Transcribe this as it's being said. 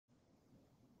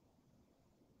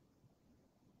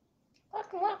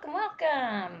Welcome, welcome,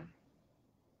 welcome.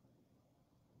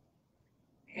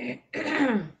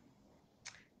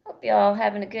 Hope you all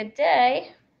having a good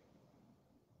day.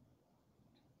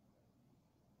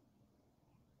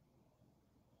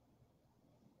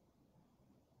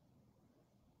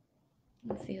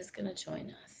 Let's see who's going to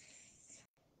join us.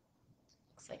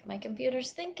 Looks like my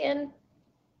computer's thinking.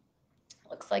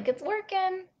 Looks like it's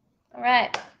working. All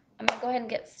right, I'm going to go ahead and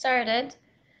get started.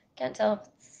 Can't tell if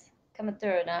it's coming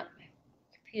through or not. My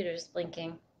computer's blinking.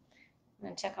 I'm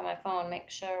going to check on my phone, make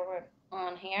sure we're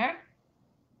on here.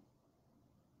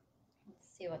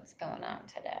 Let's see what's going on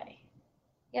today.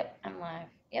 Yep, I'm live.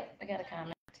 Yep, I got a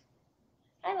comment.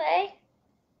 Hi, Lay.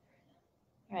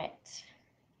 All right.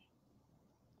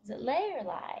 Is it Lay or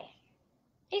Lie?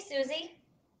 Hey, Susie.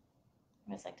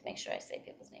 I just like to make sure I say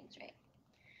people's names right.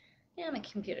 Yeah, my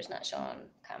computer's not showing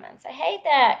comments. I hate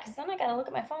that because then I got to look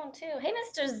at my phone too. Hey,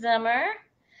 Mr. Zimmer.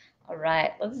 All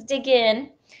right, let's dig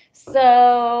in.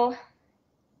 So,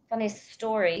 funny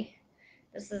story.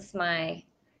 This is my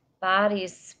body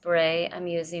spray I'm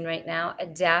using right now.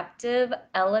 Adaptive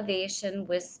Elevation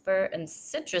Whisper and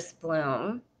Citrus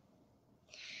Bloom.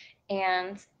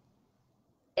 And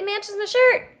it matches my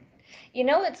shirt. You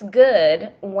know it's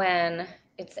good when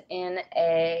it's in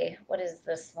a, what is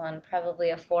this one?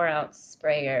 Probably a 4-ounce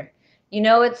sprayer. You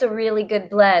know it's a really good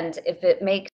blend if it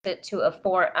makes it to a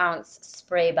 4-ounce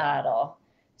spray bottle.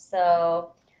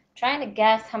 So trying to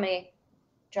guess how many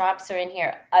drops are in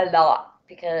here. A lot,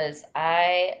 because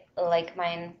I like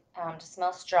mine to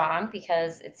smell strong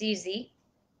because it's easy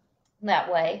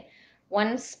that way.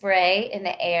 One spray in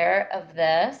the air of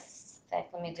this. In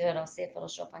fact, let me do it. I'll see if it'll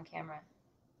show up on camera.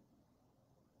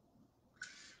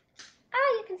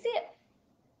 Ah, you can see it.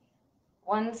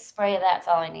 One spray of that's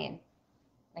all I need.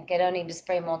 Like I don't need to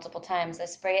spray multiple times. I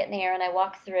spray it in the air and I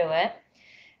walk through it.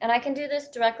 And I can do this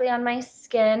directly on my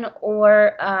skin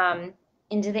or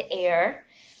into the air.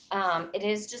 It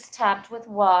is just topped with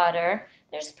water.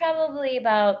 There's probably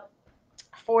about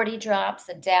 40 drops,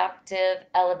 Adaptive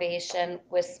Elevation,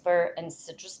 Whisper, and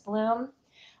Citrus Bloom.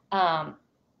 Um,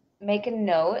 Make a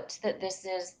note that this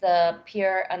is the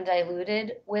pure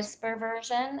undiluted whisper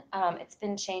version. It's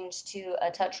been changed to a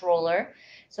touch roller.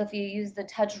 So if you use the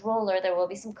touch roller, there will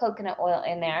be some coconut oil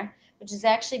in there, which is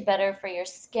actually better for your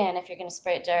skin if you're going to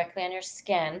spray it directly on your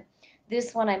skin.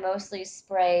 This one I mostly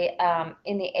spray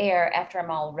in the air after I'm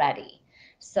all ready.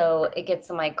 So it gets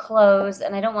on my clothes,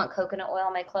 and I don't want coconut oil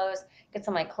on my clothes. It gets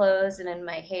on my clothes and in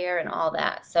my hair and all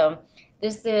that. So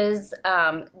this is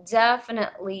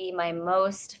definitely my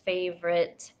most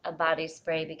favorite body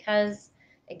spray because,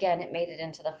 again, it made it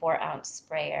into the 4-ounce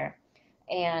sprayer.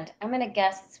 And I'm going to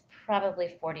guess it's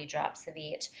probably 40 drops of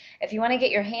each. If you want to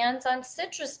get your hands on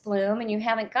Citrus Bloom and you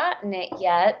haven't gotten it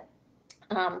yet,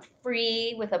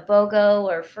 free with a BOGO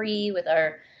or free with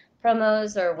our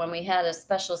promos or when we had a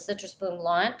special Citrus Bloom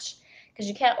launch, because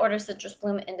you can't order Citrus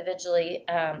Bloom individually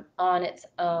on its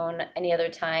own any other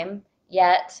time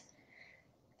yet.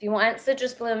 If you want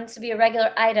Citrus Bloom to be a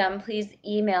regular item, please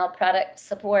email product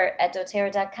support at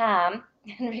doTERRA.com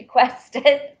and request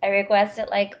it. I request it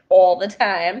like all the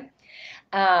time.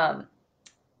 Um,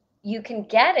 you can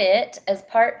get it as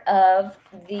part of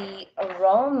the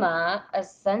Aroma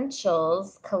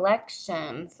Essentials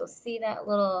collection. So see that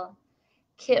little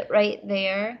kit right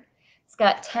there? It's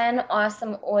got 10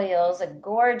 awesome oils, a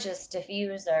gorgeous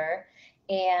diffuser,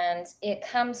 and it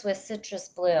comes with Citrus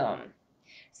Bloom.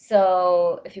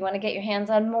 So if you want to get your hands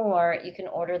on more, you can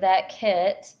order that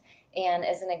kit. And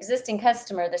as an existing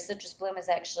customer, the Citrus Bloom is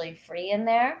actually free in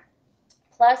there.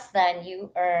 Plus, then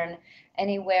you earn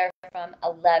anywhere from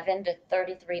 $11 to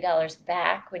 $33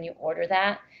 back when you order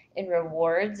that in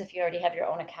rewards if you already have your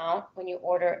own account when you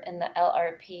order in the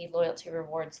LRP Loyalty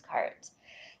Rewards card.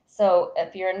 So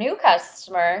if you're a new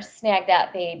customer, snag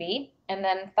that baby. And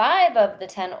then 5 of the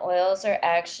 10 oils are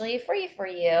actually free for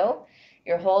you.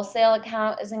 Your wholesale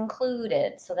account is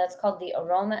included. So that's called the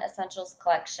Aroma Essentials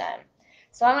Collection.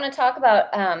 So I want to talk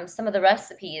about some of the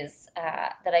recipes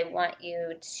that I want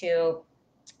you to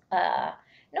uh,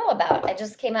 know about. I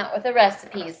just came out with a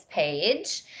recipes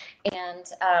page, and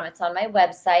it's on my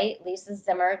website,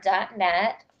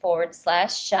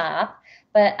 lisazimmer.net/shop.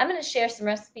 But I'm going to share some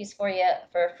recipes for you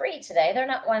for free today. They're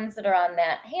not ones that are on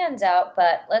that handout,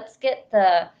 but let's get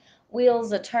the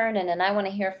wheels a turning, and I want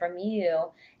to hear from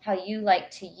you how you like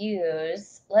to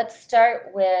use. Let's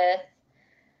start with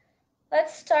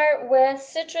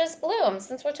Citrus Bloom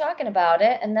since we're talking about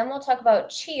it, and then we'll talk about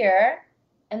Cheer,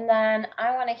 and then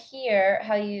I want to hear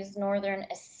how you use Northern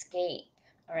Escape.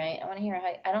 All right, I want to hear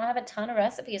how I don't have a ton of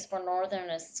recipes for Northern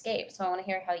Escape, so I want to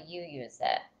hear how you use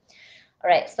it. All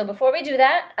right, so before we do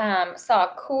that, saw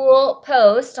a cool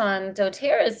post on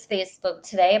doTERRA's Facebook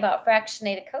today about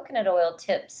fractionated coconut oil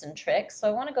tips and tricks, so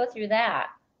I want to go through that.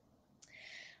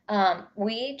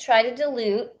 We try to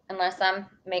dilute, unless I'm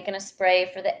making a spray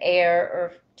for the air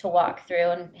or to walk through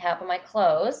and have on my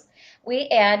clothes. We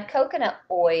add coconut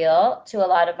oil to a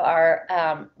lot of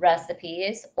our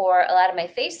recipes, or a lot of my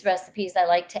face recipes, I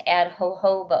like to add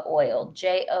jojoba oil,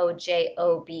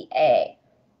 Jojoba.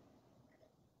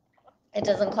 It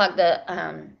doesn't clog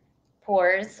the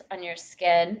pores on your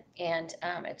skin, and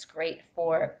it's great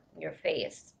for your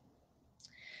face.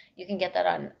 You can get that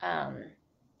on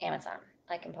Amazon.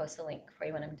 I can post a link for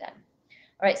you when I'm done.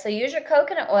 All right, so use your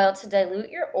coconut oil to dilute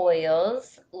your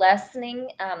oils, lessening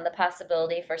the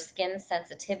possibility for skin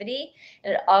sensitivity.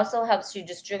 And it also helps you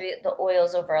distribute the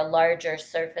oils over a larger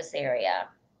surface area.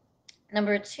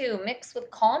 Number 2, mix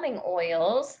with calming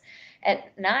oils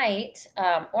at night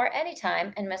or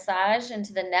anytime and massage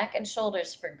into the neck and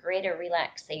shoulders for greater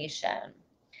relaxation.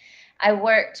 I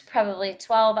worked probably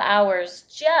 12 hours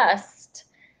just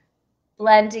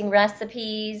blending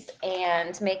recipes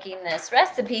and making this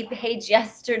recipe page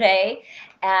yesterday.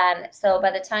 And so by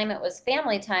the time it was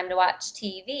family time to watch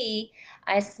TV,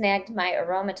 I snagged my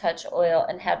Aroma Touch oil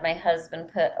and had my husband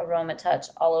put Aroma Touch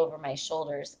all over my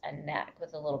shoulders and neck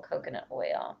with a little coconut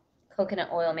oil. Coconut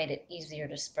oil made it easier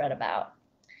to spread about.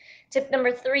 Tip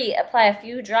number 3, apply a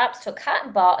few drops to a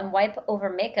cotton ball and wipe over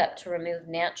makeup to remove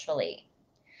naturally.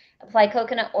 Apply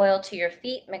coconut oil to your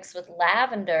feet mixed with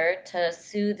lavender to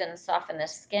soothe and soften the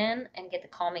skin and get the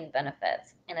calming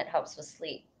benefits, and it helps with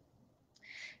sleep.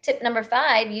 Tip number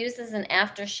 5, use as an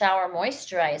after shower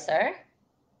moisturizer.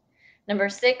 Number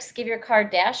 6, give your car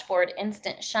dashboard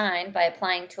instant shine by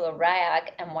applying to a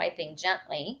rag and wiping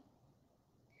gently.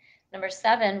 Number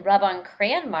 7, rub on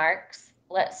crayon marks,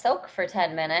 let soak for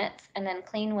 10 minutes, and then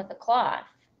clean with a cloth.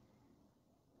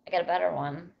 I got a better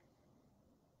one,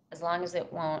 as long as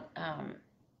it won't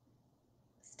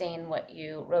stain what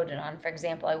you wrote it on. For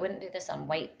example, I wouldn't do this on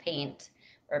white paint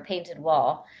or a painted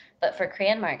wall, but for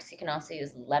crayon marks, you can also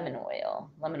use lemon oil.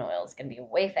 Lemon oil is going to be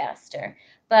way faster.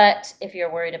 But if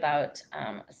you're worried about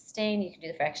a stain, you can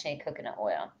do the fractionated coconut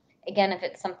oil. Again, if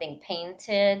it's something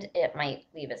painted, it might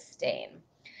leave a stain.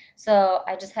 So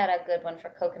I just had a good one for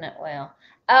coconut oil.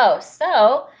 Oh,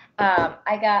 so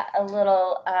I got a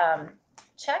little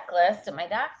checklist at my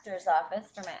doctor's office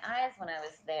for my eyes when I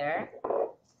was there.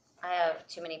 I have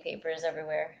too many papers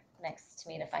everywhere next to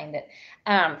me to find it.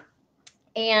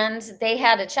 And they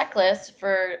had a checklist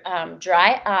for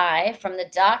dry eye from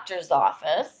the doctor's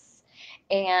office.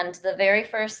 And the very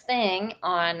first thing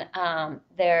on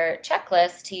their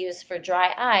checklist to use for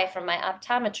dry eye from my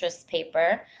optometrist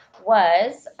paper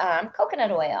was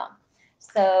coconut oil.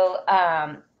 So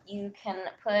you can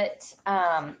put,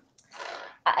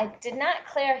 I did not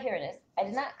clear, here it is. I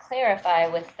did not clarify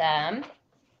with them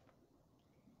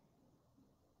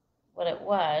what it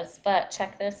was, but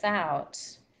check this out.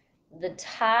 The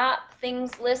top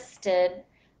things listed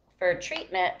for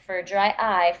treatment for dry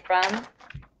eye from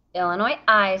Illinois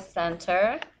Eye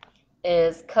Center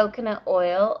is coconut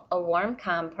oil, a warm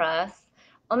compress,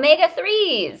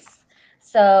 omega-3s.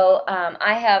 So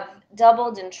I have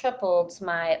doubled and tripled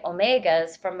my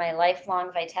omegas from my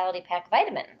lifelong Vitality Pack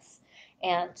vitamins.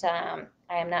 And I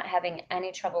am not having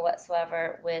any trouble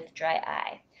whatsoever with dry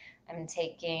eye. I'm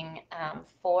taking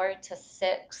 4 to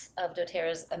 6 of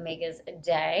doTERRA's omegas a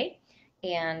day.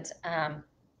 And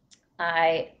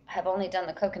I have only done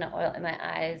the coconut oil in my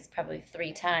eyes probably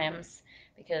 3 times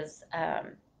because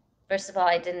first of all,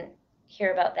 I didn't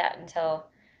hear about that until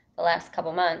the last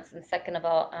couple months, and second of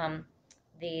all,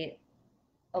 the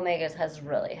omegas has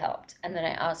really helped. And then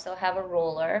I also have a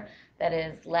roller that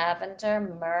is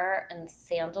lavender, myrrh, and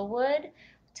sandalwood,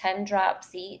 10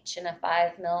 drops each in a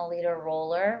 5 milliliter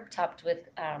roller topped with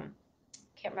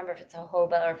can't remember if it's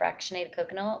jojoba or fractionated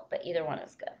coconut, but either one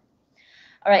is good.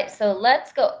 All right, so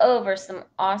let's go over some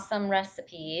awesome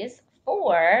recipes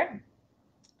for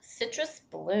citrus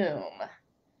bloom.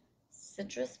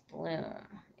 Citrus bloom.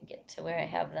 Let me get to where I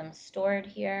have them stored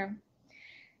here.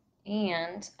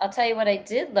 And I'll tell you what I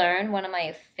did learn. One of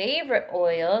my favorite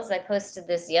oils, I posted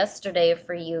this yesterday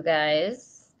for you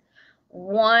guys.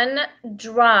 1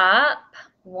 drop,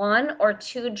 1 or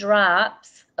 2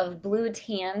 drops of blue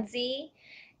tansy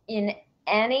in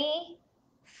any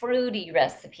fruity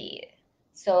recipe.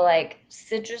 So like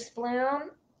citrus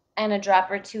bloom and a drop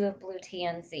or 2 of blue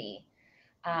tansy.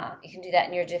 You can do that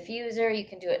in your diffuser. You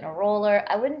can do it in a roller.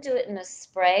 I wouldn't do it in a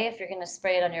spray if you're going to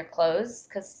spray it on your clothes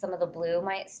because some of the blue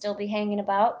might still be hanging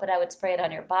about, but I would spray it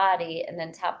on your body and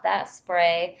then top that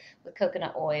spray with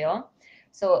coconut oil.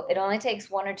 So it only takes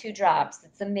 1 or 2 drops.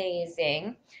 It's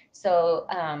amazing. So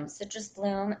citrus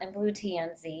bloom and blue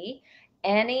tansy.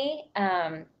 Any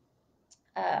uh,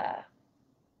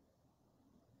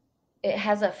 it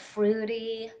has a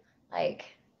fruity like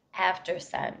after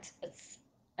scent. It's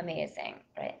amazing.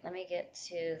 Right, let me get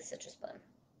to citrus bloom.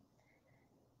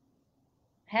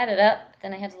 I had it up, but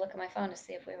then I had to look at my phone to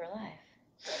see if we were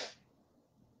live.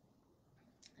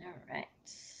 All right.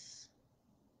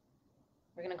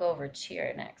 We're going to go over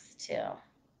cheer next too. All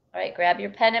right, grab your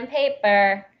pen and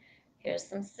paper. Here's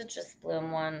some citrus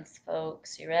bloom ones,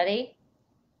 folks. You ready?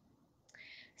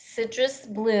 Citrus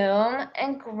bloom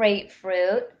and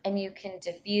grapefruit, and you can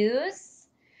diffuse.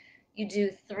 You do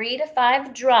 3 to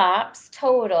 5 drops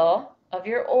total of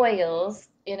your oils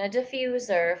in a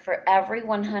diffuser for every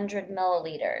 100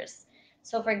 milliliters.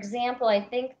 So for example, I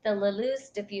think the La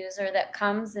Luz diffuser that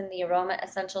comes in the Aroma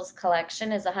Essentials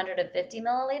collection is 150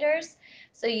 milliliters.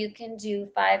 So you can do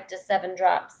 5 to 7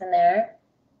 drops in there.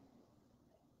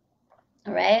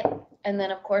 All right. And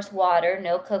then of course water,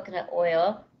 no coconut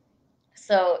oil.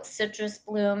 So citrus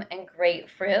bloom and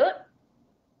grapefruit,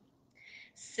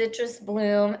 citrus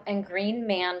bloom and green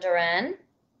mandarin.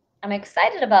 I'm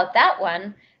excited about that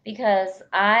one because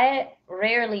I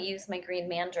rarely use my green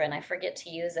mandarin. I forget to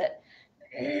use it.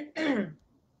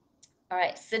 All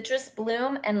right, citrus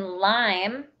bloom and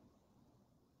lime,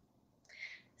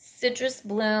 citrus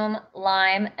bloom,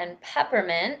 lime, and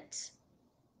peppermint,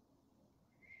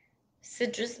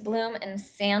 citrus bloom and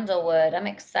sandalwood. I'm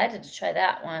excited to try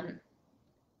that one.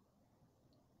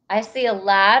 I see a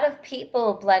lot of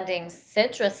people blending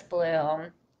citrus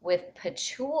bloom with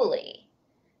patchouli.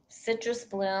 Citrus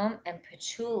bloom and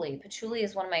patchouli. Patchouli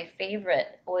is one of my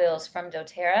favorite oils from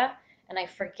doTERRA, and I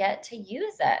forget to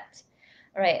use it.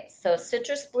 All right, so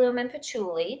citrus bloom and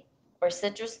patchouli, or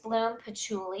citrus bloom,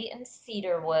 patchouli, and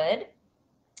cedarwood.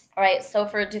 All right, so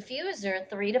for a diffuser,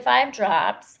 3 to 5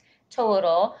 drops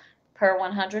total per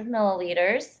 100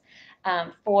 milliliters.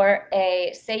 For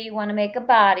say you want to make a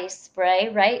body spray,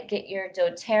 right? Get your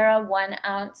doTERRA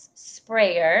 1-ounce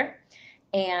sprayer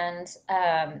and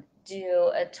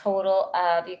do a total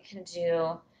of, you can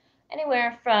do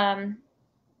anywhere from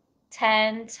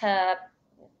 10 to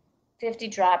 50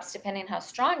 drops, depending on how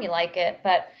strong you like it,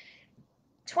 but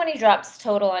 20 drops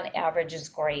total on average is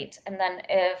great. And then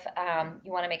if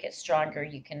you want to make it stronger,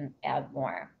 you can add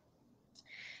more.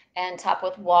 And top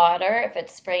with water if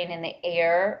it's spraying in the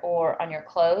air or on your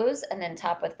clothes, and then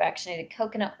top with fractionated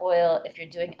coconut oil if you're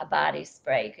doing a body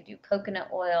spray. You could do coconut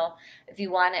oil. If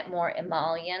you want it more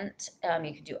emollient,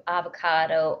 you could do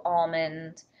avocado,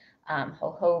 almond,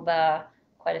 jojoba,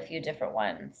 quite a few different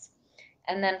ones.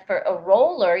 And then for a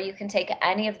roller, you can take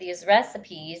any of these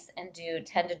recipes and do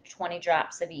 10 to 20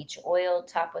 drops of each oil,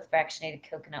 top with fractionated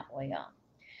coconut oil.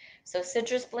 So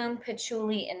citrus bloom,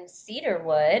 patchouli, and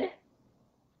cedarwood.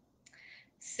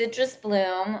 Citrus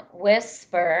bloom,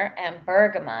 whisper, and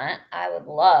bergamot. I would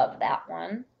love that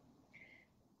one.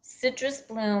 Citrus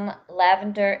bloom,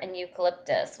 lavender, and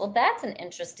eucalyptus. Well, that's an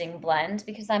interesting blend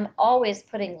because I'm always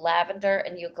putting lavender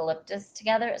and eucalyptus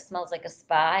together. It smells like a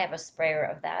spa. I have a sprayer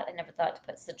of that. I never thought to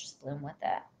put citrus bloom with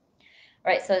it.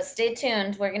 All right, so stay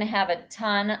tuned. We're going to have a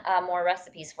ton more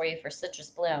recipes for you for citrus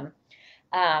bloom.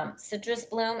 Citrus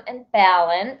bloom and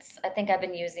balance. I think I've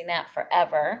been using that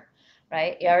forever,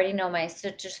 right? You already know my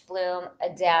citrus bloom,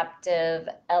 adaptive,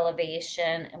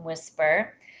 elevation, and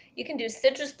whisper. You can do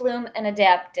citrus bloom and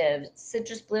adaptive,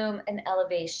 citrus bloom and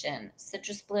elevation,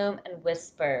 citrus bloom and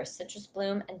whisper, citrus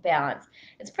bloom and balance.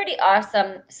 It's pretty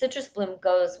awesome. Citrus bloom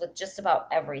goes with just about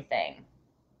everything.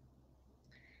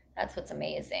 That's what's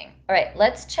amazing. All right,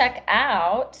 let's check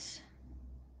out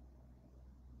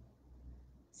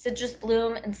citrus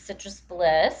bloom and citrus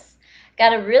bliss.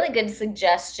 Got a really good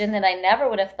suggestion that I never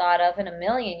would have thought of in a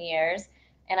million years,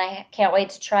 and I can't wait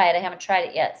to try it. I haven't tried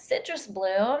it yet. Citrus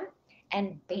bloom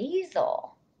and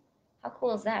basil. How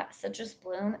cool is that? Citrus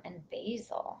bloom and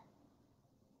basil.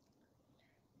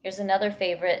 Here's another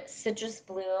favorite, citrus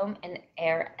bloom and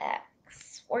air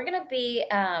X. We're going to be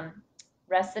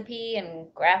recipe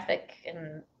and graphic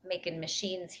and making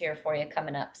machines here for you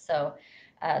coming up. So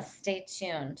stay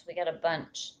tuned. We got a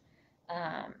bunch.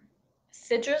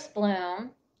 Citrus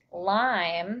bloom,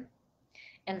 lime,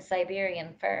 and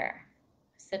Siberian fir.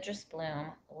 Citrus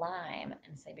bloom, lime,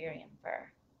 and Siberian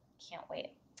fir. Can't wait.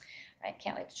 All right,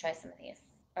 can't wait to try some of these.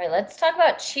 All right, let's talk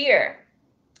about cheer.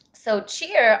 So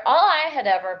cheer, all I had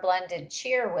ever blended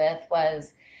cheer with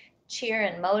was cheer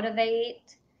and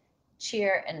motivate,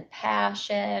 cheer and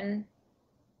passion.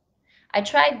 I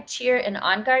tried cheer and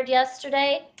on guard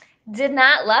yesterday. Did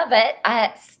not love it.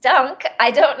 It stunk.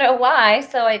 I don't know why,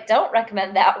 so I don't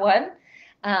recommend that one.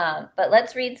 But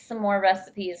let's read some more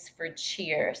recipes for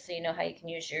cheer so you know how you can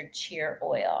use your cheer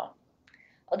oil.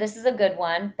 Oh, this is a good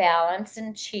one. Balance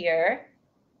and cheer.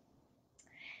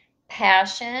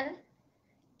 Passion,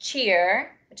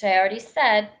 cheer, which I already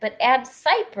said, but add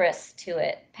cypress to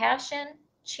it. Passion,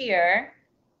 cheer,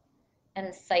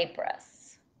 and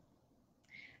cypress.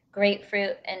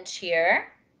 Grapefruit and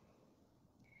cheer.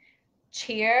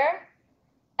 Cheer,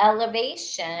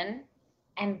 elevation,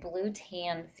 and blue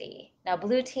tansy. Now,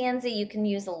 blue tansy you can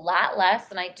use a lot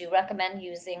less, and I do recommend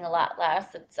using a lot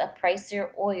less. It's a pricier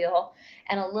oil,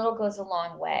 and a little goes a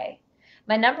long way.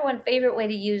 My number one favorite way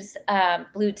to use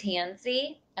blue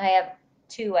tansy, I have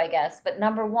two, I guess, but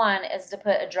number one is to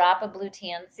put a drop of blue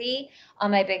tansy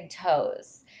on my big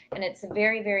toes. And it's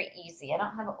very, very easy. I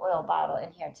don't have an oil bottle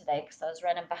in here today because I was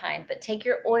running behind, but take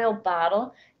your oil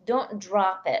bottle, don't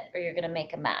drop it or you're going to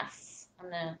make a mess. I'm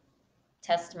going to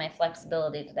test my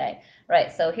flexibility today.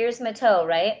 Right, so here's my toe,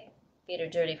 right? Feet are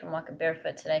dirty from walking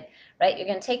barefoot today. Right, you're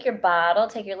going to take your bottle,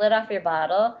 take your lid off your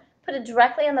bottle, put it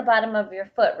directly on the bottom of your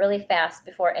foot really fast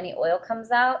before any oil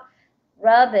comes out.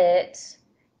 Rub it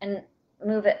and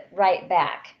move it right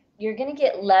back. You're going to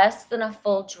get less than a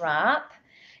full drop.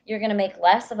 You're going to make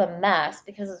less of a mess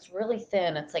because it's really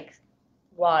thin. It's like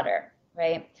water,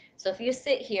 right? So if you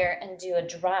sit here and do a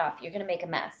drop, you're going to make a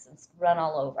mess and run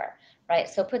all over, right?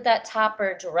 So put that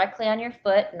topper directly on your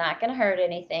foot, not going to hurt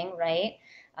anything, right?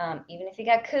 Even if you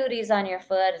got cooties on your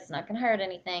foot, it's not going to hurt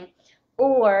anything.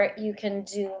 Or you can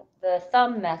do the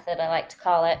thumb method, I like to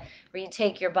call it, where you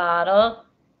take your bottle,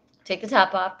 take the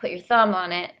top off, put your thumb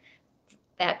on it,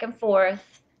 back and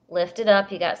forth, lift it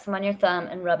up, you got some on your thumb,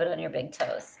 and rub it on your big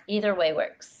toes. Either way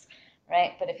works,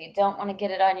 right? But if you don't want to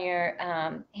get it on your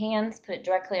hands, put it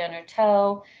directly on your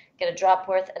toe, get a drop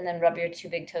worth, and then rub your two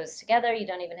big toes together. You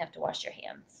don't even have to wash your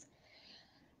hands.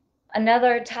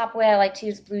 Another top way I like to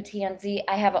use blue tansy,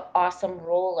 I have an awesome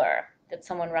roller that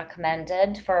someone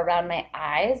recommended for around my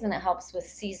eyes, and it helps with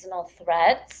seasonal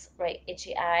threats, right?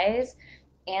 Itchy eyes,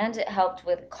 and it helped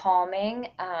with calming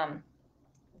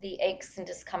the aches and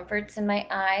discomforts in my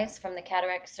eyes from the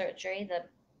cataract surgery that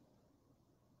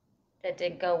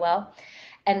did go well.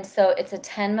 And so it's a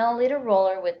 10 milliliter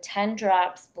roller with 10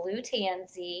 drops blue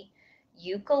tansy,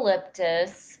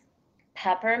 eucalyptus,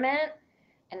 peppermint,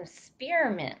 and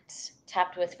spearmint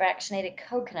topped with fractionated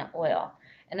coconut oil.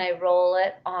 And I roll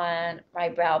it on my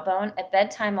brow bone. At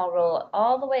bedtime, I'll roll it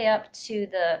all the way up to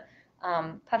the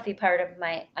puffy part of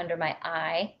my under my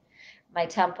eye, my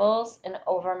temples, and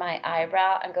over my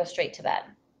eyebrow, and go straight to bed.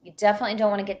 You definitely don't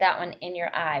want to get that one in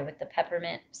your eye with the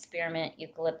peppermint, spearmint,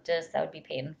 eucalyptus. That would be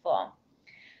painful.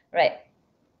 Right.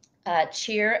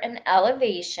 Cheer and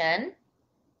elevation.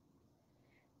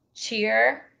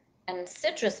 Cheer and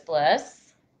citrus bliss.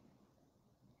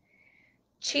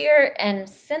 Cheer and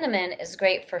cinnamon is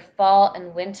great for fall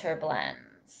and winter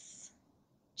blends.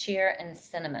 Cheer and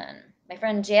cinnamon. My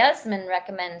friend Jasmine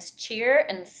recommends cheer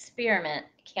and spearmint.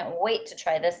 Can't wait to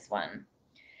try this one.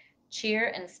 Cheer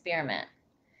and spearmint.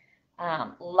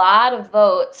 Lot of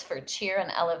votes for cheer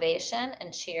and elevation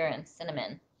and cheer and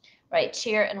cinnamon. Right,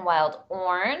 cheer and wild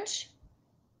orange.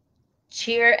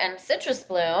 Cheer and citrus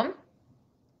bloom.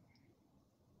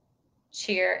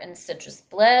 Cheer and citrus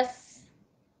bliss.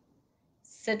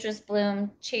 Citrus bloom,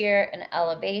 cheer, and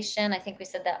elevation. I think we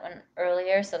said that one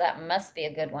earlier, so that must be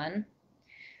a good one.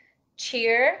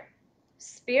 Cheer,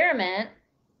 spearmint,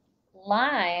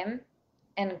 lime,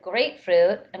 and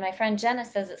grapefruit. And my friend Jenna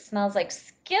says it smells like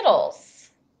Skittles.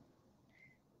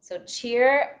 So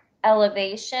cheer,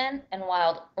 elevation, and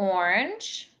wild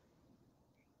orange.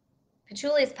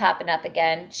 Patchouli is popping up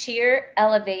again. Cheer,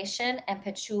 elevation, and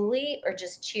patchouli, or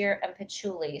just cheer and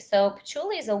patchouli. So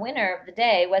patchouli is a winner of the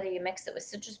day, whether you mix it with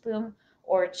citrus bloom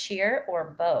or cheer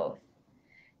or both.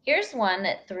 Here's one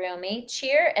that threw me.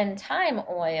 Cheer and thyme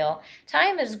oil.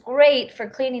 Thyme is great for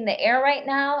cleaning the air right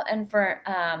now and for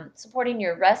supporting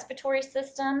your respiratory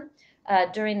system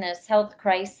during this health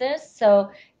crisis.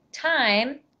 So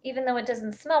thyme, even though it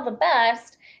doesn't smell the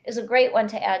best, is a great one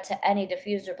to add to any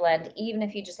diffuser blend, even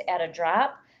if you just add a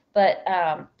drop. But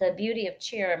the beauty of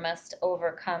cheer must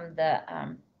overcome the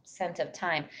scent of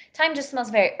thyme. Thyme just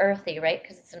smells very earthy, right?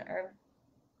 Because it's an herb.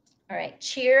 All right,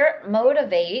 cheer,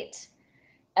 motivate,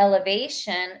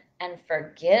 elevation, and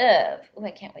forgive. Oh,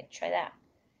 I can't wait to try that.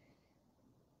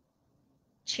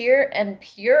 Cheer and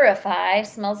purify.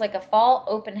 Smells like a fall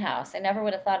open house. I never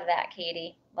would have thought of that,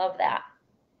 Katie. Love that.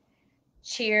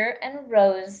 Cheer and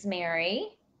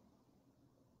rosemary.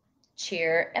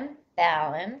 Cheer and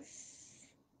balance.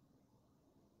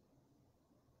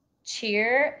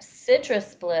 Cheer,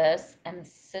 citrus bliss, and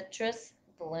citrus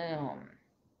bloom.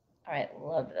 All right,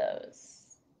 love those.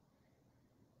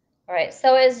 All right,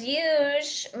 so as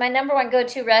usual, my number one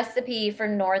go-to recipe for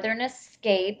Northern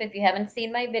Escape, if you haven't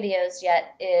seen my videos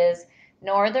yet, is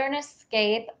Northern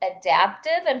Escape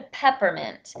Adaptive and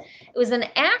Peppermint. It was an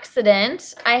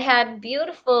accident. I had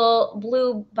beautiful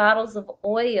blue bottles of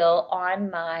oil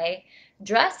on my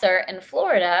dresser in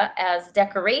Florida as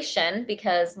decoration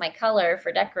because my color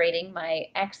for decorating, my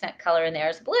accent color in there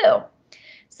is blue.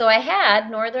 So I had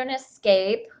Northern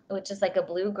Escape, which is like a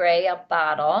blue-gray a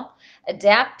bottle,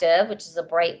 Adaptive, which is a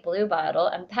bright blue bottle,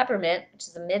 and Peppermint, which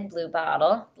is a mid-blue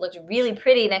bottle. Looked really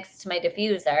pretty next to my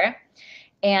diffuser.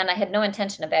 And I had no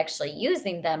intention of actually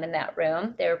using them in that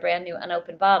room. They were brand new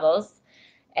unopened bottles.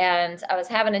 And I was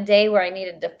having a day where I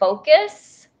needed to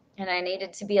focus and I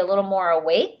needed to be a little more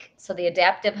awake. So the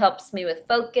Adaptive helps me with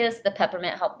focus. The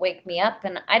Peppermint helped wake me up.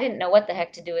 And I didn't know what the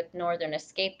heck to do with Northern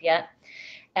Escape yet,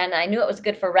 and I knew it was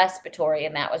good for respiratory,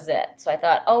 and that was it. So I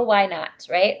thought, oh, why not,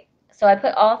 right? So I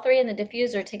put all three in the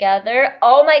diffuser together.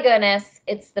 Oh my goodness,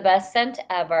 it's the best scent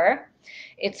ever.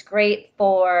 It's great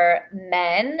for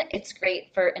men. It's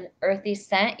great for an earthy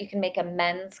scent. You can make a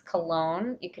men's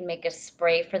cologne. You can make a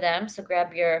spray for them. So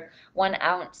grab your 1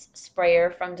 ounce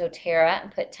sprayer from doTERRA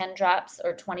and put 10 drops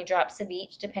or 20 drops of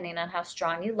each, depending on how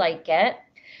strong you like it.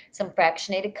 Some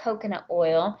fractionated coconut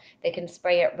oil. They can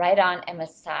spray it right on and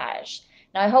massage.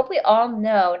 Now, I hope we all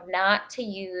know not to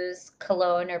use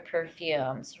cologne or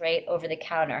perfumes, right, over the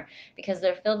counter because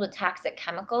they're filled with toxic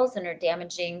chemicals and are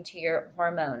damaging to your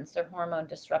hormones. They're hormone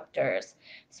disruptors.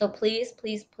 So please,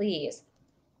 please, please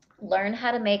learn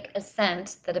how to make a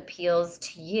scent that appeals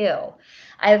to you.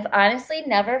 I've honestly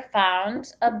never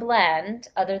found a blend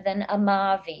other than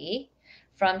Amavi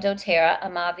from doTERRA.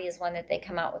 Amavi is one that they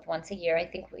come out with once a year. I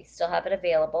think we still have it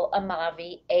available.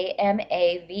 Amavi,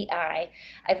 Amavi.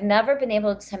 I've never been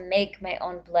able to make my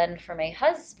own blend for my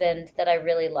husband that I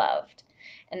really loved.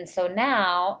 And so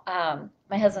now,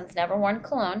 my husband's never worn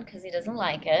cologne because he doesn't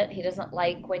like it. He doesn't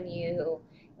like when you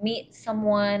meet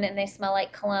someone and they smell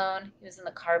like cologne. He was in the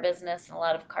car business, and a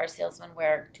lot of car salesmen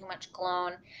wear too much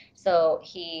cologne. So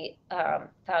he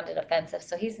found it offensive.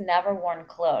 So he's never worn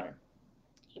cologne.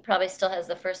 He probably still has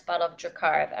the first bottle of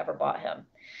Drakkar I've ever bought him,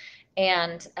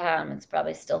 and it's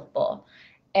probably still full.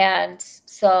 And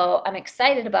so I'm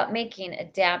excited about making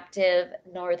Adaptive,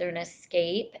 Northern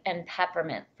Escape, and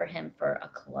Peppermint for him for a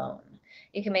cologne.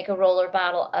 You can make a roller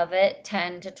bottle of it,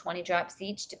 10 to 20 drops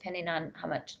each, depending on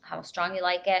how strong you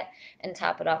like it, and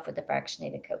top it off with the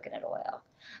fractionated coconut oil.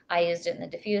 I used it in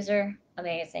the diffuser.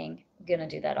 Amazing. Gonna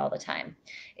do that all the time.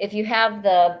 If you have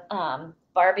the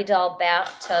Barbie doll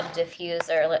bathtub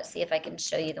diffuser, let's see if I can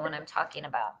show you the one I'm talking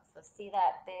about. So see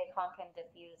that big honking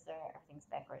diffuser? Everything's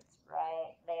backwards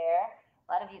right there.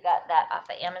 A lot of you got that off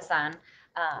of Amazon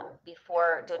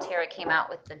before doTERRA came out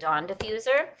with the Dawn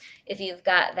diffuser. If you've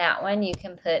got that one, you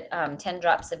can put 10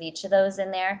 drops of each of those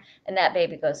in there, and that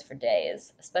baby goes for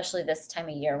days, especially this time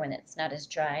of year when it's not as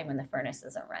dry, when the furnace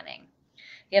isn't running.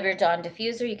 If you have your Dawn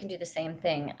diffuser, you can do the same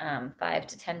thing, 5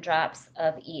 to 10 drops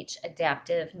of each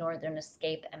Adaptive, Northern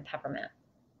Escape, and Peppermint.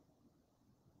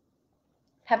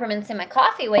 Peppermint's in my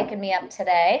coffee waking me up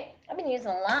today. I've been using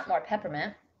a lot more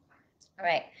peppermint. All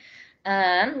right.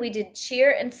 We did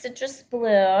Cheer and Citrus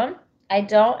Bloom. I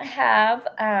don't have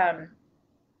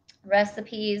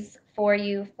recipes for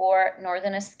you for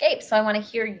Northern Escape, so I want to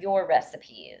hear your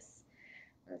recipes.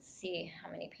 Let's see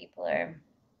how many people are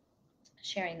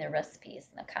sharing their recipes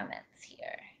in the comments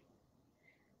here.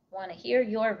 Want to hear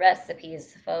your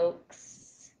recipes,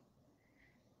 folks.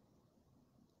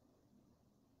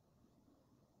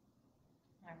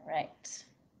 All right.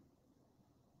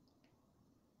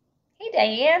 Hey,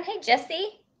 Diane. Hey,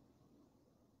 Jesse.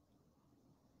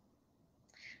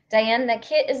 Diane, the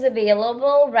kit is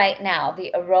available right now.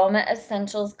 The Aroma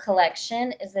Essentials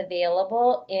collection is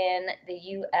available in the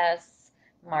U.S.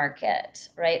 market,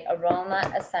 right?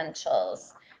 Aroma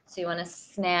Essentials. So you want to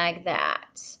snag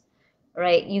that,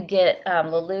 right? You get the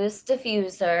loose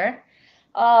diffuser.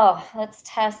 Oh, let's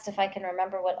test if I can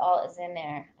remember what all is in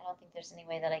there. I don't think there's any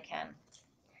way that I can.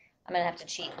 I'm going to have to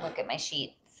cheat and look at my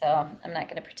sheet. So I'm not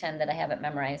going to pretend that I have it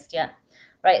memorized yet.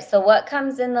 Right, so what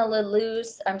comes in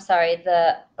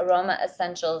the Aroma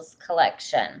Essentials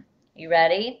collection? You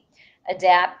ready?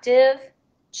 Adaptive,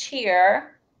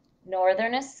 Cheer,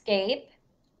 Northern Escape,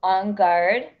 On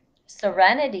Guard,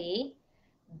 Serenity,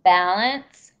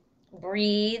 Balance,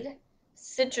 Breathe,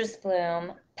 Citrus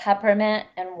Bloom, Peppermint,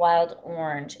 and Wild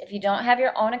Orange. If you don't have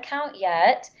your own account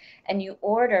yet and you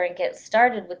order and get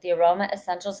started with the Aroma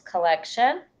Essentials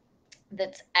collection,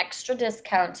 that's extra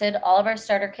discounted. All of our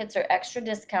starter kits are extra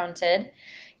discounted.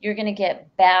 You're going to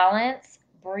get Balance,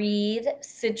 Breathe,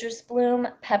 citrus bloom,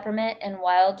 peppermint, and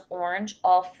wild orange,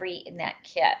 all free in that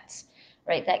kit,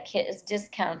 right? That kit is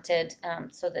discounted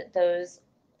so that those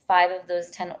 5 of those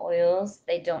 10 oils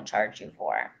they don't charge you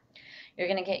for. You're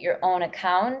going to get your own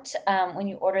account when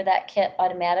you order that kit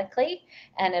automatically,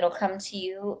 and it'll come to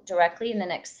you directly in the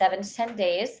next 7 to 10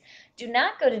 days. Do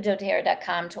not go to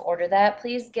doTERRA.com to order that.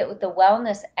 Please get with the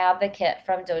wellness advocate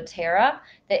from doTERRA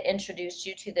that introduced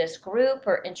you to this group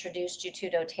or introduced you to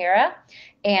doTERRA,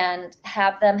 and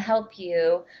have them help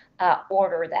you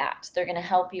order that. They're going to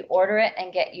help you order it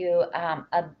and get you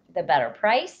the better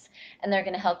price, and they're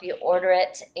going to help you order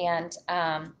it. And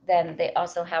then they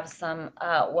also have some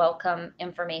welcome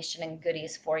information and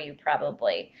goodies for you,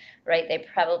 probably, right? They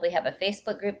probably have a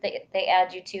Facebook group that they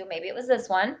add you to. Maybe it was this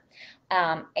one.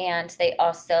 And they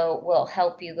also will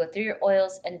help you go through your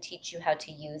oils and teach you how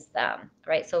to use them,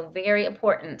 right? So very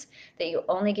important that you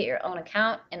only get your own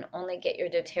account and only get your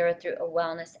doTERRA through a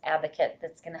wellness advocate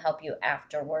that's going to help you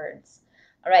afterwards.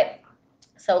 All right.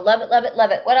 So love it, love it,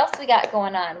 love it. What else we got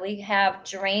going on? We have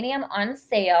geranium on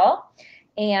sale,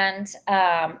 and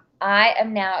I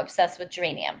am now obsessed with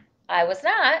geranium. I was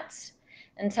not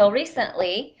until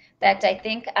recently. In fact, I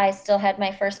think I still had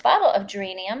my first bottle of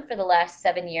geranium for the last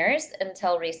 7 years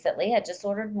until recently. I just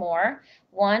ordered more.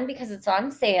 One, because it's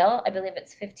on sale. I believe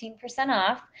it's 15%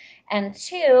 off. And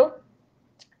two,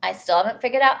 I still haven't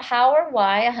figured out how or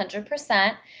why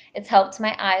 100%. It's helped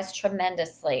my eyes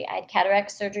tremendously. I had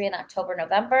cataract surgery in October,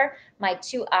 November. My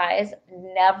two eyes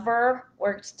never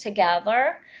worked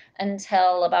together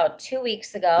until about 2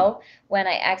 weeks ago when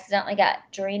I accidentally got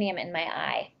geranium in my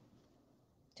eye.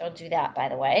 Don't do that, by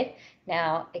the way.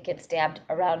 Now it gets dabbed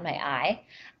around my eye.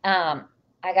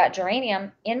 I got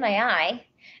geranium in my eye,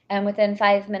 and within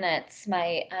 5 minutes,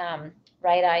 my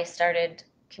right eye started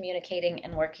communicating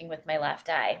and working with my left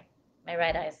eye. My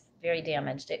right eye is very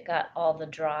damaged. It got all the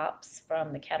drops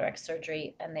from the cataract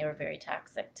surgery, and they were very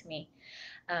toxic to me.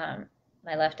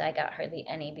 My left eye got hardly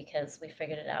any because we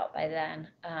figured it out by then,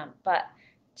 but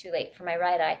too late for my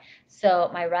right eye.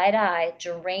 So my right eye,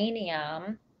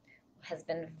 geranium has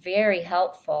been very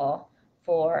helpful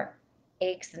for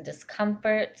aches and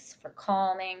discomforts, for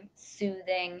calming,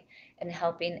 soothing, and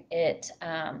helping it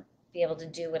be able to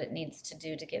do what it needs to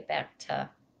do to get back to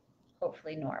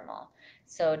hopefully normal.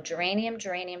 So geranium,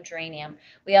 geranium, geranium.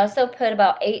 We also put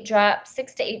about 8 drops,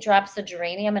 6 to 8 drops of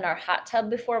geranium in our hot tub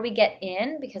before we get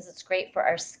in because it's great for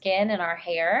our skin and our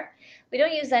hair. We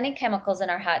don't use any chemicals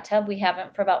in our hot tub. We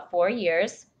haven't for about 4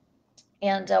 years.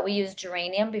 And we use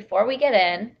geranium before we get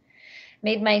in.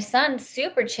 Made my son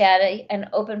super chatty and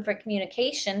open for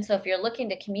communication. So if you're looking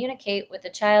to communicate with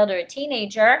a child or a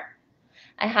teenager,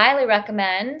 I highly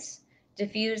recommend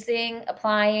diffusing,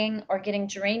 applying, or getting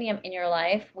geranium in your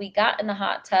life. We got in the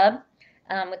hot tub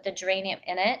with the geranium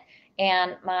in it,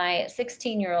 and my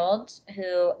 16-year-old,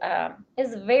 who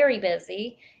is very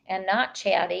busy and not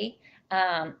chatty,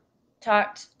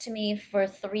 talked to me for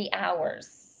 3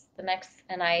 hours.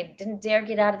 And I didn't dare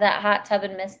get out of that hot tub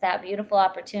and miss that beautiful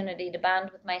opportunity to bond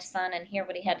with my son and hear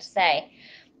what he had to say.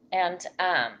 And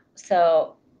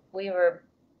so we were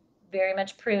very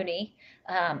much pruny,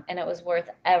 and it was worth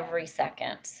every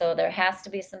second. So there has to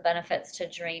be some benefits to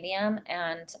geranium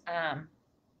and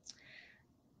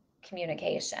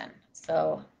communication.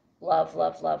 So love,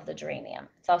 love, love the geranium.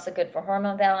 It's also good for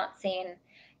hormone balancing.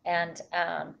 And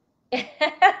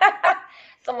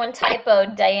someone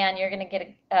typoed, Diane, you're going to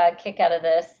get a kick out of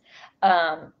this.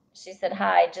 She said,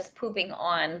 hi, just pooping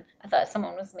on. I thought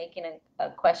someone was making a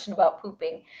question about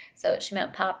pooping. So she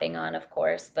meant popping on, of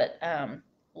course. But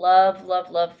love, love,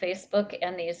 love Facebook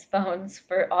and these phones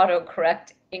for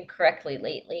autocorrect incorrectly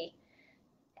lately.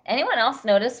 Anyone else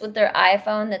notice with their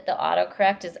iPhone that the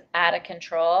autocorrect is out of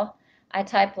control? I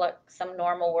typed like some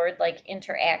normal word like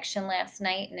interaction last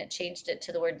night and it changed it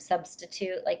to the word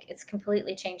substitute. Like it's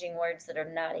completely changing words that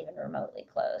are not even remotely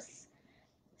close.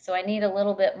 So I need a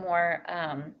little bit more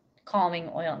calming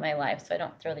oil in my life so I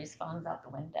don't throw these phones out the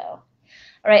window.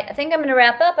 All right, I think I'm going to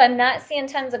wrap up. I'm not seeing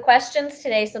tons of questions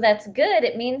today, so that's good.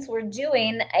 It means we're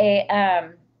doing a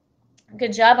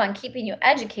good job on keeping you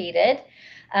educated.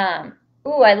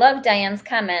 Ooh, I love Diane's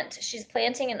comment. She's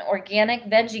planting an organic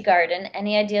veggie garden.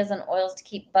 Any ideas on oils to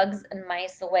keep bugs and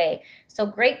mice away? So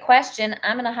great question.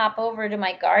 I'm going to hop over to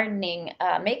my gardening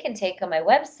make and take on my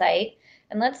website,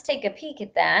 and let's take a peek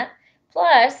at that.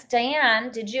 Plus,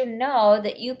 Diane, did you know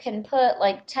that you can put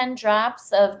like 10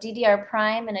 drops of DDR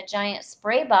Prime in a giant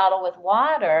spray bottle with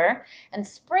water and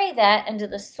spray that into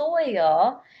the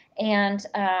soil? And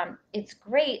it's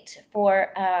great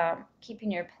for keeping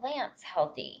your plants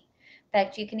healthy. In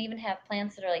fact, you can even have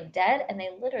plants that are like dead and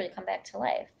they literally come back to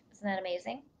life. Isn't that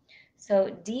amazing?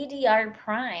 So DDR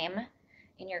prime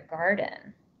in your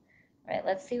garden. All right,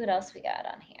 let's see what else we got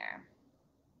on here.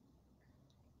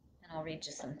 And I'll read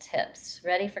you some tips.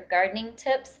 Ready for gardening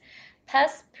tips?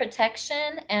 Pest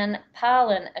protection and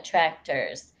pollen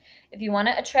attractors. If you want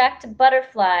to attract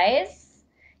butterflies,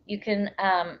 you can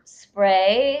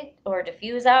spray or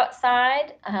diffuse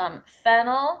outside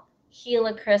fennel,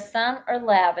 helichrysum, or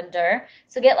lavender.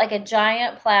 So get like a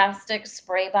giant plastic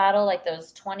spray bottle, like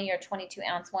those 20 or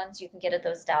 22-ounce ones you can get at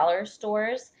those dollar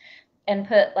stores, and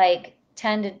put like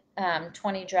 10 to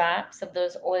 20 drops of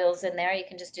those oils in there. You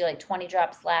can just do like 20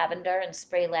 drops lavender and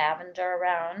spray lavender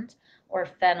around, or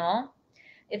fennel.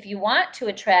 If you want to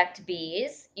attract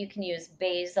bees, you can use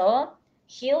basil,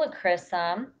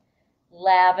 helichrysum,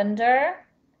 lavender,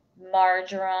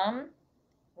 marjoram,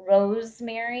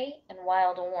 rosemary, and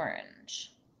wild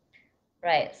orange.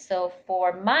 Right, so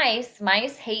for mice,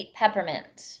 mice hate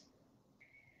peppermint.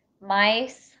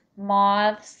 Mice,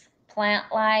 moths, plant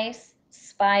lice,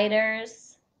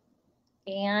 spiders,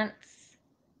 ants,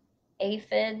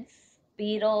 aphids,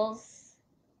 beetles,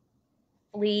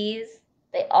 fleas,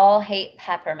 they all hate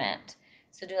peppermint.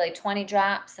 So do like 20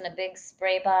 drops in a big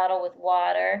spray bottle with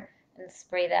water and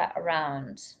spray that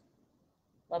around.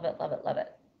 Love it, love it, love it.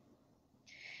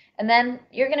 And then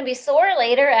you're going to be sore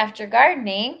later after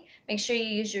gardening. Make sure you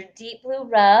use your Deep Blue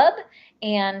Rub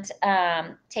and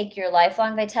take your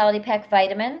Lifelong Vitality Pack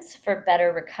vitamins for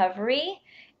better recovery.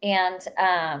 And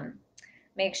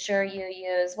make sure you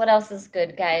use, what else is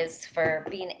good, guys, for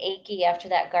being achy after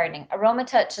that gardening? Aroma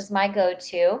Touch is my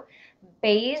go-to.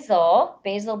 Basil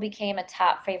became a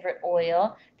top favorite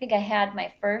oil. I think I had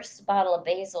my first bottle of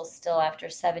basil still after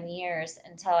 7 years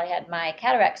until I had my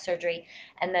cataract surgery.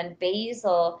 And then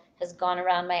basil has gone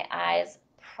around my eyes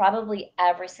probably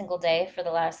every single day for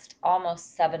the last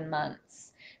almost 7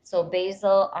 months. So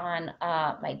basil on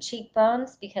my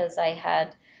cheekbones because I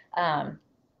had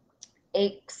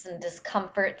aches and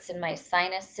discomforts in my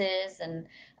sinuses and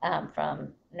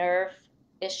from nerve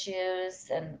issues.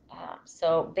 And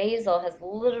so basil has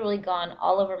literally gone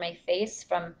all over my face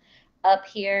from up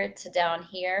here to down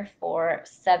here for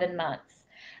 7 months.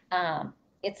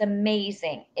 It's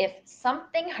amazing. If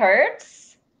something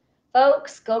hurts,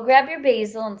 folks, go grab your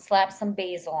basil and slap some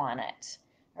basil on it.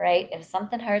 Right? If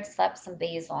something hurts, slap some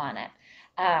basil on it.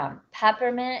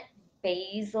 Peppermint,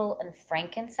 basil, and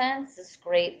frankincense is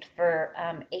great for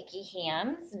achy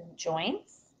hands and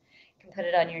joints. You can put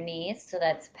it on your knees. So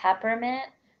that's peppermint,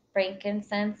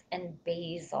 frankincense, and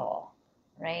basil.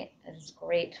 Right? That is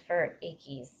great for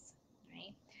achies.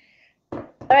 Right?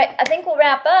 All right, I think we'll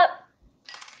wrap up.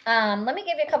 Let me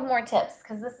give you a couple more tips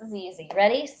because this is easy.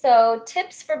 Ready? So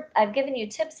I've given you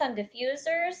tips on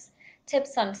diffusers,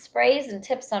 tips on sprays, and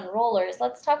tips on rollers.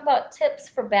 Let's talk about tips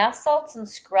for bath salts and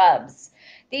scrubs.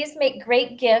 These make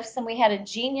great gifts, and we had a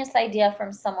genius idea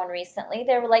from someone recently.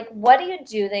 They were like, what do you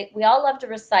do? We all love to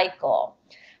recycle,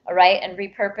 all right, and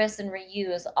repurpose and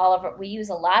reuse all of it. We use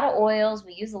a lot of oils.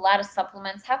 We use a lot of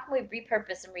supplements. How can we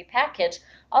repurpose and repackage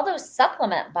all those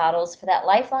supplement bottles for that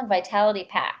Lifelong Vitality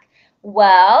Pack?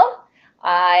 Well,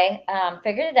 I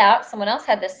figured it out. Someone else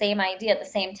had the same idea at the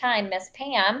same time. Miss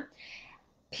Pam,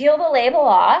 peel the label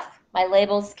off. My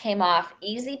labels came off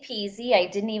easy peasy. I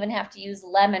didn't even have to use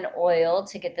lemon oil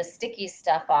to get the sticky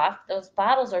stuff off. Those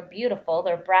bottles are beautiful.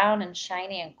 They're brown and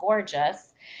shiny and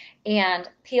gorgeous. And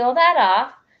peel that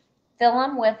off, fill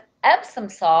them with Epsom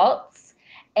salts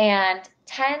and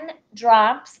 10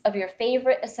 drops of your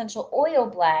favorite essential oil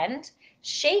blend.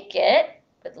 Shake it,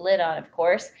 with the lid on, of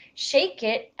course. Shake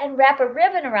it and wrap a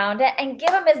ribbon around it and give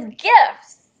them as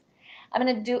gifts. I'm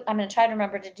gonna try to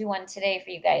remember to do one today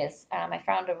for you guys. I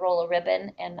found a roll of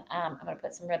ribbon and I'm gonna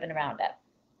put some ribbon around it.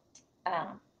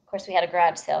 Of course, we had a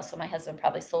garage sale, so my husband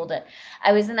probably sold it.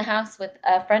 I was in the house with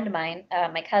a friend of mine,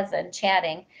 my cousin,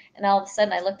 chatting, and all of a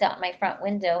sudden I looked out my front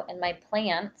window and my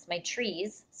plants, my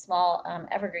trees, small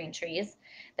evergreen trees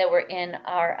that were in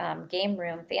our game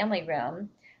room, family room,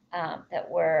 that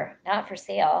were not for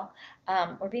sale,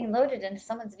 were being loaded into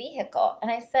someone's vehicle.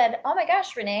 And I said, oh my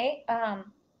gosh, Renee,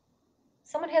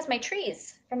 someone has my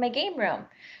trees from my game room.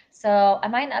 So I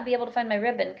might not be able to find my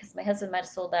ribbon because my husband might have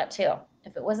sold that too.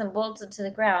 If it wasn't bolted to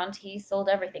the ground, he sold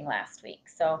everything last week.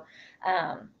 So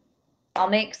I'll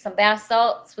make some bath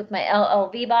salts with my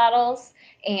LLV bottles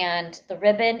and the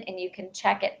ribbon, and you can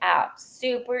check it out.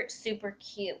 Super, super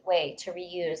cute way to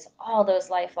reuse all those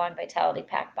Lifelong Vitality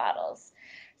Pack bottles.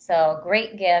 So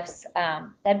great gifts.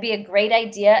 That'd be a great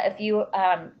idea if you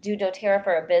do doTERRA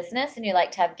for a business and you like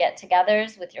to have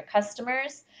get-togethers with your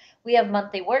customers. We have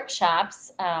monthly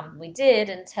workshops. We did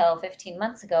until 15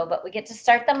 months ago, but we get to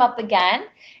start them up again.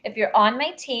 If you're on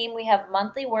my team, we have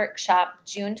monthly workshop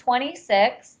June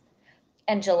 26th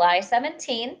and July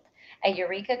 17th at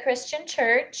Eureka Christian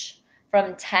Church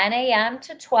from 10 a.m.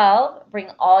 to 12. Bring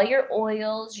all your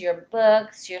oils, your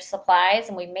books, your supplies,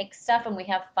 and we make stuff and we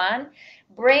have fun.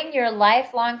 Bring your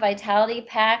lifelong vitality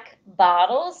pack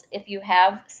bottles if you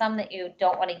have some that you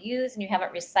don't want to use and you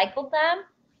haven't recycled them.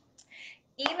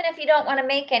 Even if you don't want to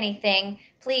make anything,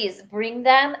 please bring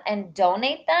them and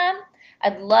donate them.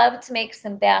 I'd love to make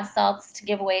some bath salts to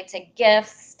give away to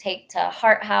gifts, take to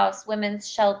Heart House, Women's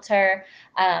Shelter,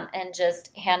 and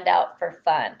just hand out for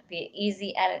fun. Be an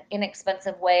easy and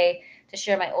inexpensive way to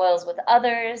share my oils with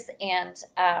others and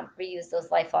reuse those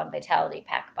Lifelong Vitality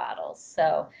Pack bottles.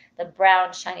 So the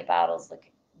brown shiny bottles look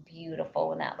beautiful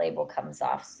when that label comes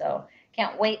off. So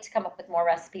can't wait to come up with more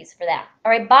recipes for that.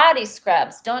 All right, body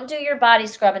scrubs. Don't do your body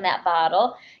scrub in that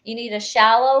bottle. You need a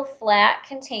shallow, flat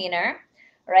container,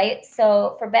 right?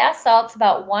 So for bath salts,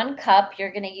 about 1 cup,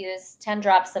 you're going to use 10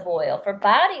 drops of oil. For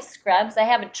body scrubs, I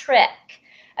have a trick.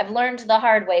 I've learned the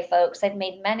hard way, folks. I've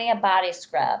made many a body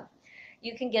scrub.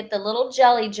 You can get the little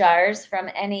jelly jars from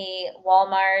any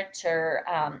Walmart or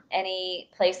any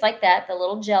place like that, the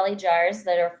little jelly jars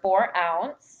that are 4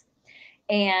 ounce,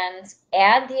 and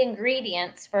add the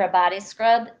ingredients for a body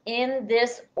scrub in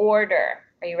this order.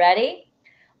 Are you ready?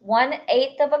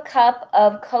 1/8 of a cup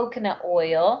of coconut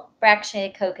oil,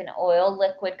 fractionated coconut oil,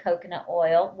 liquid coconut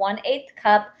oil, 1/8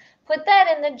 cup. Put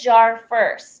that in the jar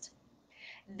first.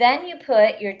 Then you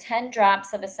put your 10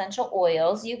 drops of essential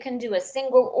oils. You can do a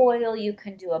single oil, you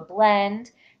can do a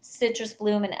blend, citrus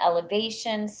bloom and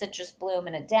elevation, citrus bloom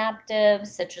and adaptive,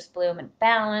 citrus bloom and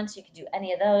balance. You can do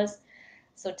any of those.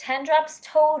 So 10 drops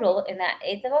total in that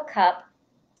 1/8 of a cup.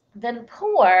 Then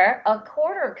pour a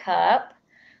 1/4 cup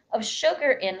of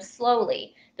sugar in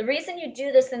slowly. The reason you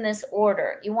do this in this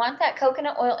order, you want that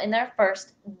coconut oil in there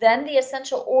first, then the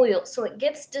essential oil, so it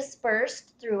gets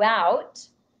dispersed throughout,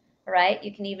 right?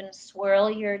 You can even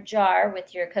swirl your jar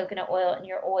with your coconut oil and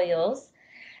your oils.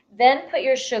 Then put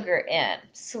your sugar in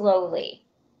slowly,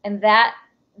 and that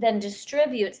then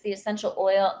distributes the essential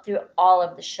oil through all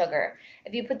of the sugar.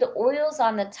 If you put the oils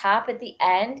on the top at the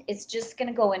end, it's just going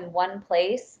to go in one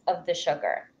place of the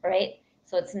sugar, right?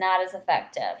 So it's not as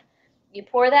effective. You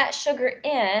pour that sugar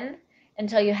in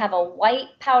until you have a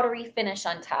white powdery finish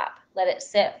on top. Let it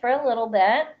sit for a little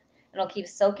bit. It'll keep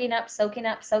soaking up, soaking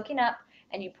up, soaking up,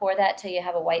 and you pour that till you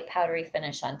have a white powdery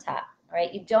finish on top. All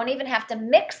right, you don't even have to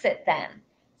mix it then.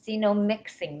 See, no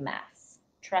mixing mess.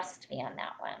 Trust me on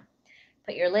that one.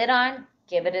 Put your lid on,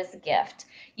 give it as a gift.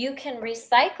 You can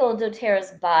recycle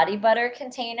doTERRA's body butter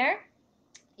container.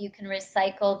 You can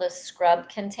recycle the scrub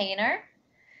container.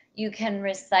 You can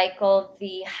recycle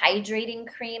the hydrating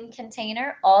cream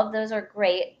container. All of those are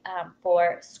great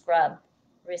for scrub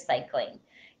recycling.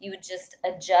 You would just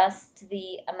adjust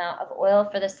the amount of oil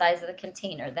for the size of the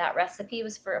container. That recipe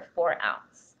was for a 4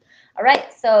 ounce. All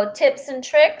right, so tips and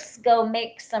tricks. Go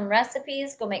make some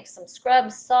recipes. Go make some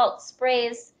scrubs, salts,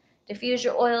 sprays, diffuse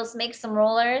your oils, make some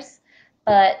rollers.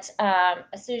 But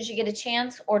as soon as you get a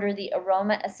chance, order the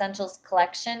Aroma Essentials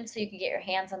collection so you can get your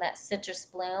hands on that citrus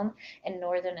bloom and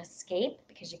Northern Escape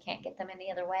because you can't get them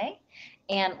any other way.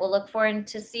 And we'll look forward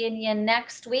to seeing you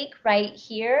next week right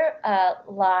here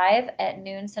live at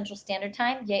noon Central Standard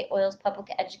Time. Yay Oils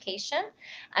Public Education.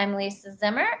 I'm Lisa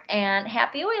Zimmer, and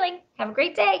happy oiling. Have a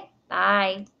great day.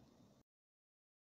 Bye.